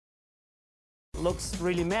looks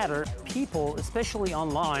really matter. People, especially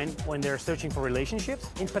online, when they're searching for relationships,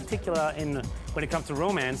 in particular when it comes to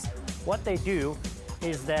romance, what they do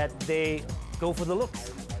is that they go for the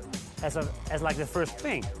looks as like the first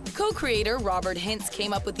thing. Co-creator Robert Hintz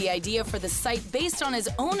came up with the idea for the site based on his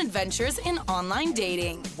own adventures in online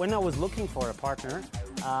dating. When I was looking for a partner,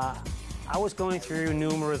 I was going through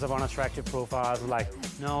numerous of unattractive profiles, like,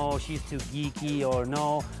 no, she's too geeky, or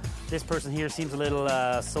no, this person here seems a little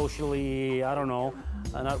socially, I don't know,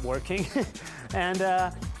 not working.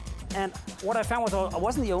 And what I found was I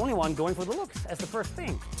wasn't the only one going for the looks as the first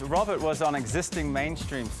thing. Robert was on existing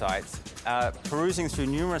mainstream sites, perusing through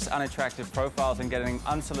numerous unattractive profiles and getting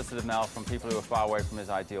unsolicited mail from people who were far away from his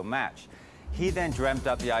ideal match. He then dreamt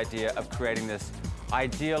up the idea of creating this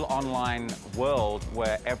ideal online world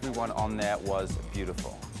where everyone on there was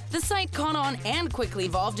beautiful. The site caught on and quickly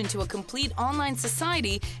evolved into a complete online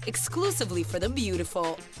society exclusively for the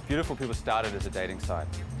beautiful. Beautiful People started as a dating site,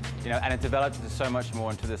 and it developed into so much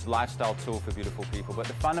more, into this lifestyle tool for beautiful people. But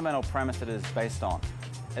the fundamental premise it is based on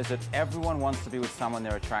is that everyone wants to be with someone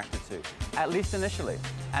they're attracted to, at least initially.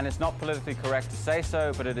 And it's not politically correct to say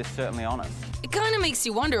so, but it is certainly honest. It kind of makes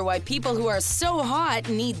you wonder why people who are so hot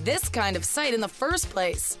need this kind of site in the first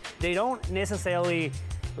place. They don't necessarily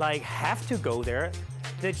have to go there.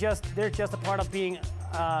 They're just a part of being,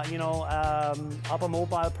 a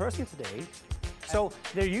mobile person today. So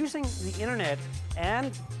they're using the internet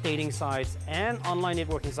and dating sites and online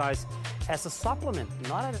networking sites as a supplement,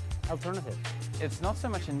 not an alternative. It's not so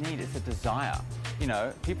much a need; it's a desire.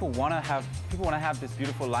 People want to have this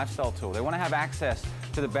beautiful lifestyle tool. They want to have access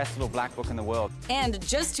to the best little black book in the world. And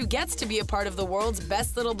just who gets to be a part of the world's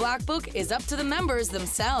best little black book is up to the members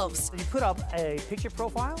themselves. You put up a picture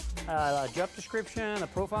profile, a job description, a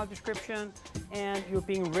profile description, and you're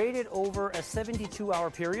being rated over a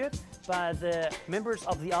 72-hour period by the members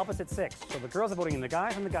of the opposite sex. So the girls are voting in the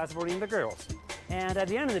guys and the guys are voting in the girls. And at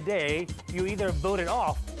the end of the day, you either voted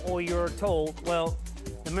off or you're told, well,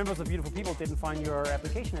 the members of Beautiful People didn't find your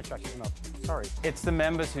application attractive enough. Sorry. It's the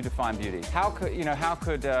members who define beauty. How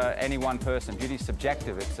could any one person? Beauty's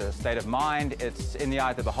subjective. It's a state of mind. It's in the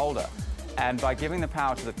eye of the beholder. And by giving the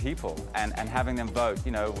power to the people and having them vote,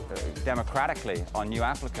 democratically on new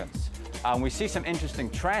applicants, we see some interesting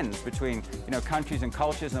trends between, countries and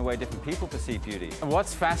cultures and the way different people perceive beauty. And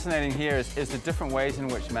what's fascinating here is the different ways in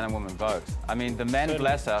which men and women vote. I mean, the men,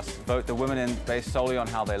 bless us, vote the women in based solely on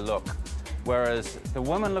how they look. Whereas the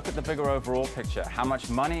women look at the bigger overall picture, how much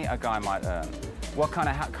money a guy might earn, what kind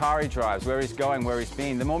of car he drives, where he's going, where he's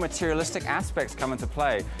been. The more materialistic aspects come into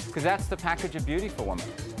play, because that's the package of beauty for women.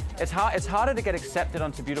 It's harder to get accepted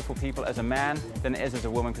onto Beautiful People as a man than it is as a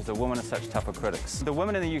woman, because the women are such tougher critics. The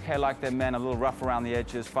women in the UK like their men a little rough around the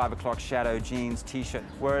edges, 5 o'clock shadow, jeans, t-shirt,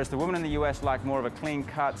 whereas the women in the US like more of a clean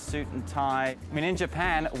cut, suit and tie. I mean, in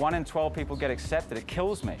Japan, 1 in 12 people get accepted. It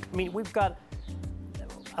kills me. I mean, we've got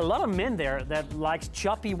a lot of men there that likes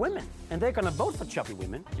chubby women, and they're going to vote for chubby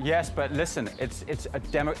women. Yes, but listen, it's a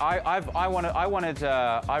demo. I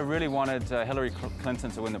really wanted Hillary Clinton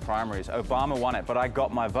to win the primaries. Obama won it, but I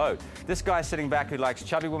got my vote. This guy sitting back who likes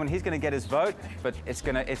chubby women, he's going to get his vote, but he's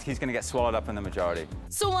going to get swallowed up in the majority.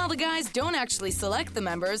 So while the guys don't actually select the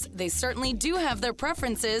members, they certainly do have their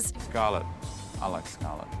preferences. Scarlett, I like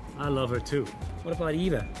Scarlett. I love her too. What about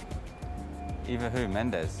Eva? Eva who?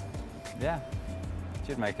 Mendes. Yeah.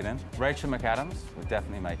 She'd make it in. Rachel McAdams would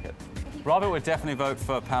definitely make it. Robert would definitely vote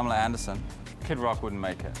for Pamela Anderson. Kid Rock wouldn't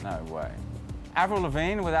make it, no way. Avril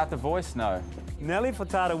Lavigne without the voice, no. Nelly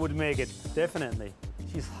Furtado would make it, definitely.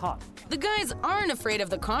 She's hot. The guys aren't afraid of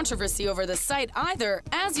the controversy over the site either,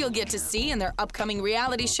 as you'll get to see in their upcoming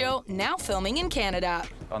reality show, now filming in Canada.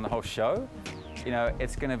 On the whole show,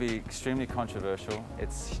 it's going to be extremely controversial.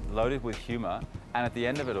 It's loaded with humor, and at the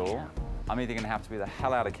end of it all, I'm either going to have to be the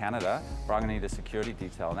hell out of Canada or I'm going to need a security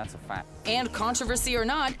detail, and that's a fact. And controversy or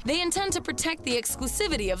not, they intend to protect the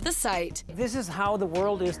exclusivity of the site. This is how the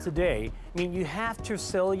world is today. I mean, you have to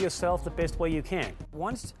sell yourself the best way you can.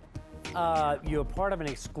 Once you're part of an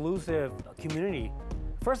exclusive community,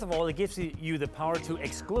 first of all, it gives you the power to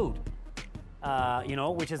exclude,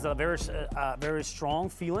 which is a very strong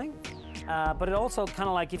feeling. But it also kind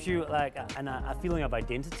of gives you a feeling of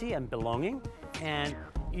identity and belonging, and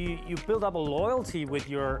you build up a loyalty with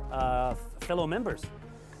your fellow members,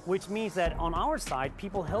 which means that on our side,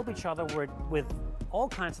 people help each other with all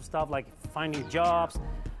kinds of stuff like finding jobs,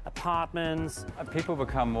 apartments. People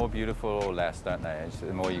become more beautiful or less, don't they,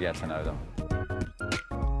 the more you get to know them.